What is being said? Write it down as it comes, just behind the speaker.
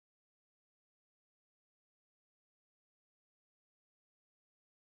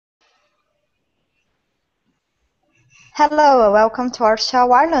Hello, welcome to our show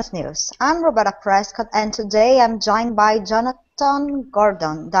Wireless News. I'm Roberta Prescott, and today I'm joined by Jonathon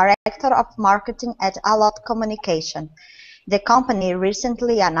Gordon, Director of Marketing at Allot Communication. The company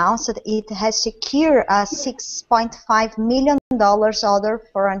recently announced that it has secured a $6.5 million order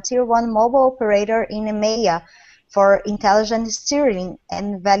for a Tier 1 mobile operator in EMEA for intelligent steering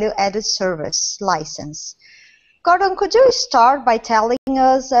and value-added service license. Gordon, could you start by telling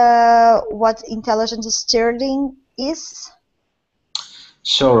us what intelligent steering is?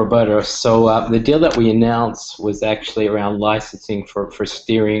 Sure, Roberta. So the deal that we announced was actually around licensing for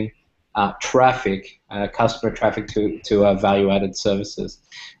steering traffic, customer traffic to value-added services.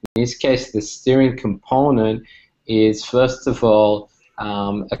 In this case, the steering component is, first of all,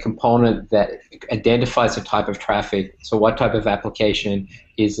 a component that identifies the type of traffic. So what type of application?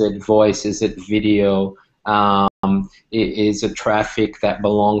 Is it voice? Is it video? Is it traffic that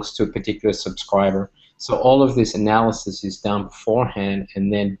belongs to a particular subscriber? So all of this analysis is done beforehand,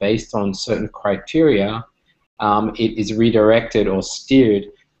 and then based on certain criteria, it is redirected or steered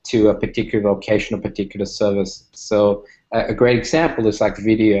to a particular location or particular service. So a great example is like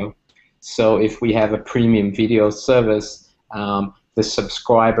video. So if we have a premium video service, the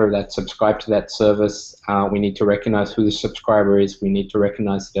subscriber that subscribed to that service, we need to recognize who the subscriber is, we need to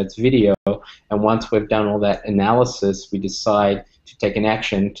recognize that it's video, and once we've done all that analysis, we decide to take an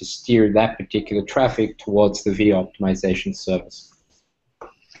action to steer that particular traffic towards the video optimization service.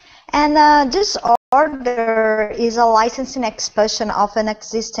 And this order is a licensing expansion of an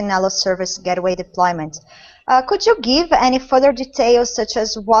existing Allot service gateway deployment. Could you give any further details, such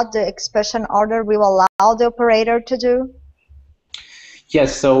as what the expansion order will allow the operator to do?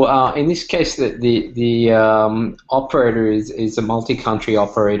 Yes, so in this case, the operator is a multi-country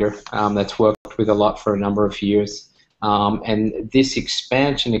operator that's worked with Allot for a number of years. And this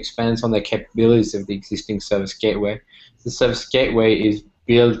expansion expands on the capabilities of the existing service gateway. The service gateway is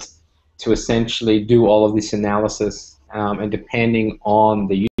built to essentially do all of this analysis, and depending on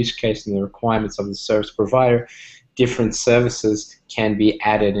the use case and the requirements of the service provider, different services can be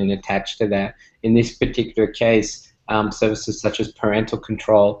added and attached to that. In this particular case, services such as parental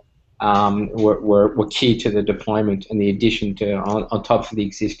control were key to the deployment and the addition to on top of the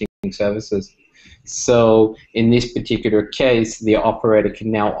existing services. So in this particular case, the operator can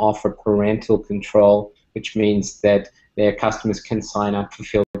now offer parental control, which means that their customers can sign up for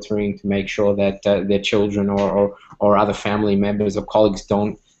filtering to make sure that their children or other family members or colleagues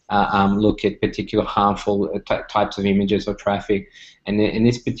don't look at particular harmful types of images or traffic. And in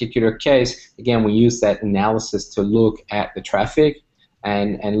this particular case, again, we use that analysis to look at the traffic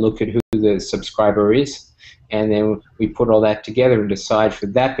and look at who the subscriber is. And then we put all that together and decide for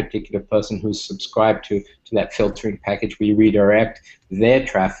that particular person who's subscribed to that filtering package, we redirect their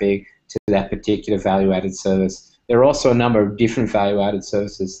traffic to that particular value-added service. There are also a number of different value-added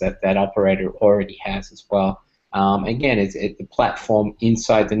services that operator already has as well. Again, the platform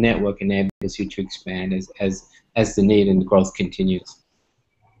inside the network enables you to expand as the need and the growth continues.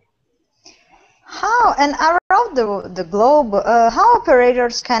 How, and around the globe, how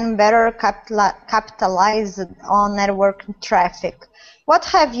operators can better capitalize on network traffic? What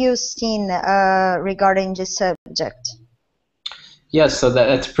have you seen regarding this subject? Yes, so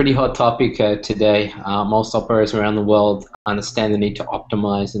that's a pretty hot topic today. Most operators around the world understand the need to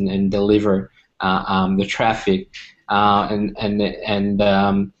optimize and deliver the traffic, and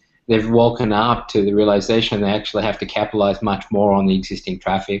they've woken up to the realization they actually have to capitalize much more on the existing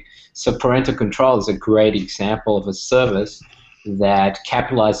traffic. So parental control is a great example of a service that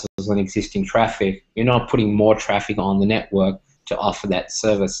capitalizes on existing traffic. You're not putting more traffic on the network to offer that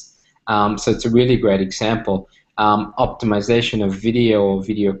service. So it's a really great example. Optimization of video or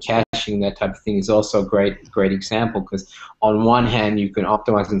video caching, that type of thing, is also a great example, because on one hand you can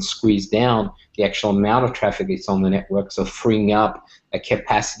optimize and squeeze down the actual amount of traffic that's on the network, so freeing up a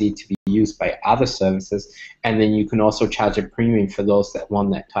capacity to be used by other services, and then you can also charge a premium for those that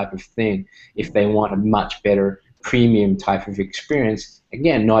want that type of thing. If they want a much better premium type of experience,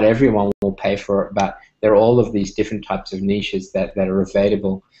 again, not everyone will pay for it, but there are all of these different types of niches that are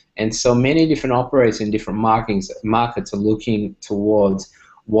available. And so many different operators in different markets are looking towards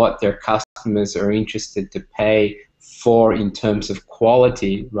what their customers are interested to pay for in terms of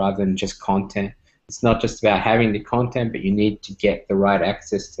quality rather than just content. It's not just about having the content, but you need to get the right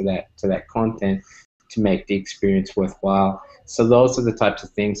access to that content to make the experience worthwhile. So those are the types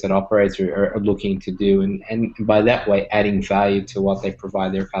of things that operators are looking to do, and by that way adding value to what they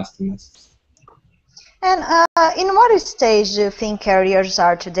provide their customers. And in what stage do you think carriers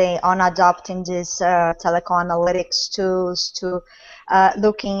are today on adopting these telecom analytics tools to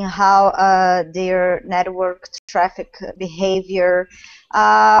looking how their network traffic behavior.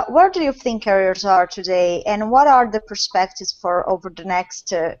 Where do you think carriers are today, and what are the perspectives for over the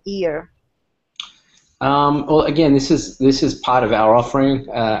next year? Well, again, this is part of our offering,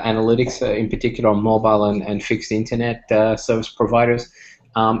 analytics, in particular on mobile and fixed internet service providers.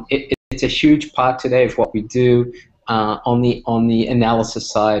 It's a huge part today of what we do on the analysis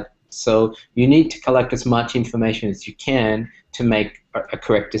side. So you need to collect as much information as you can to make a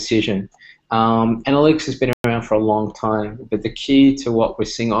correct decision. Analytics has been around for a long time, but the key to what we're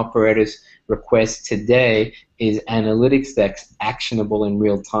seeing operators request today is analytics that's actionable in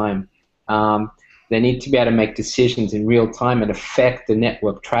real time. They need to be able to make decisions in real time and affect the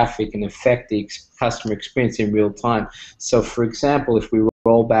network traffic and affect the customer experience in real time. So, for example, if we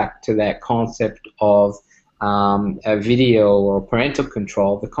roll back to that concept of a video or parental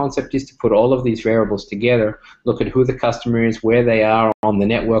control, the concept is to put all of these variables together, look at who the customer is, where they are on the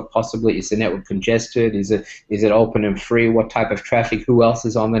network, possibly is the network congested, is it open and free, what type of traffic, who else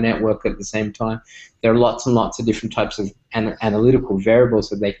is on the network at the same time. There are lots and lots of different types of analytical variables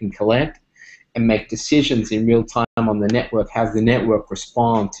that they can collect and make decisions in real time on the network, have the network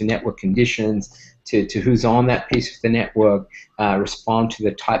respond to network conditions, to who's on that piece of the network, respond to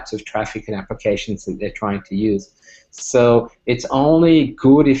the types of traffic and applications that they're trying to use. So it's only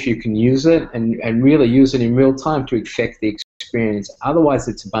good if you can use it and really use it in real time to affect the experience. Otherwise,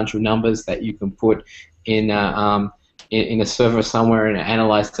 it's a bunch of numbers that you can put in a server somewhere and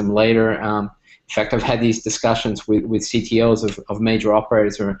analyze them later. In fact, I've had these discussions with CTOs of major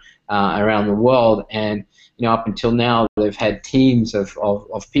operators around the world, and up until now, they've had teams of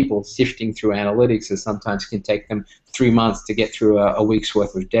people sifting through analytics that sometimes can take them 3 months to get through a week's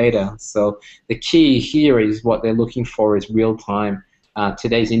worth of data. So the key here is what they're looking for is real time.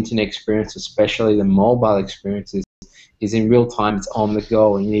 Today's internet experience, especially the mobile experience, is in real time. It's on the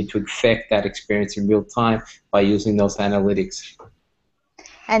go, and you need to affect that experience in real time by using those analytics.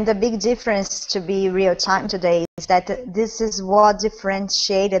 And the big difference to be real time today is that this is what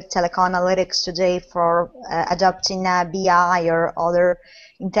differentiated telecom analytics today for adopting a BI or other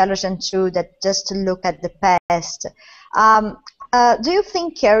intelligent tool that just look at the past. Do you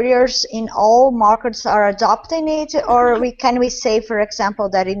think carriers in all markets are adopting it, or can we say, for example,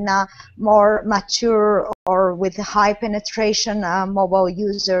 that in a more mature or with high penetration mobile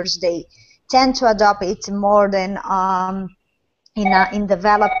users, they tend to adopt it more than in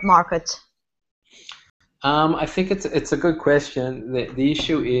developed markets? I think it's a good question. The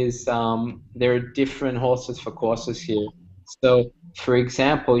issue is there are different horses for courses here. So, for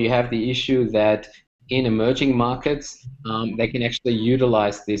example, you have the issue that in emerging markets, they can actually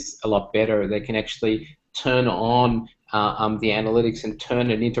utilize this a lot better. They can actually turn on the analytics and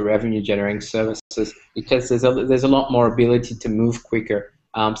turn it into revenue-generating services because there's a lot more ability to move quicker.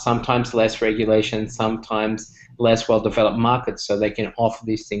 Sometimes less regulation, sometimes less well-developed markets, so they can offer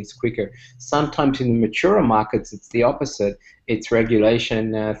these things quicker. Sometimes in the mature markets, it's the opposite. It's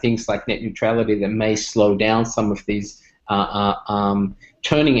regulation, things like net neutrality that may slow down some of these turning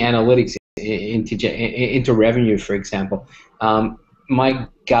analytics into revenue, for example. My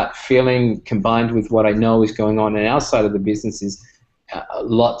gut feeling combined with what I know is going on our side of the business is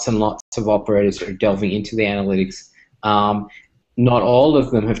lots and lots of operators are delving into the analytics. Not all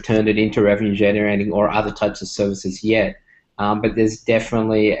of them have turned it into revenue generating or other types of services yet, but there's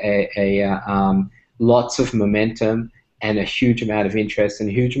definitely lots of momentum and a huge amount of interest and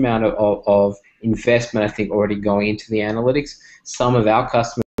a huge amount of investment, I think, already going into the analytics. Some of our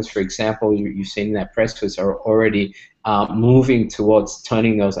customers, for example, you've seen in that press release, are already moving towards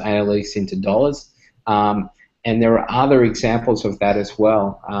turning those analytics into dollars. And there are other examples of that as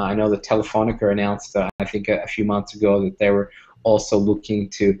well. I know that Telefonica announced, I think a few months ago, that they were also looking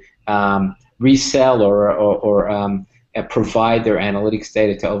to resell or provide their analytics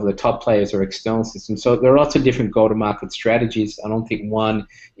data to over-the-top players or external systems. So there are lots of different go-to-market strategies. I don't think one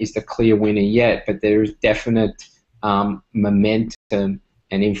is the clear winner yet, but there is definite momentum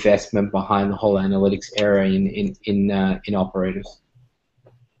and investment behind the whole analytics era in operators.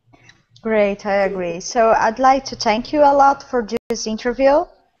 Great, I agree. So I'd like to thank you a lot for this interview.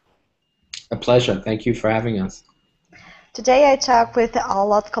 A pleasure. Thank you for having us. Today I talked with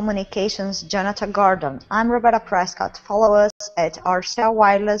Allot Communications' Jonathon Gordon. I'm Roberta Prescott. Follow us at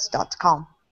rclwireless.com.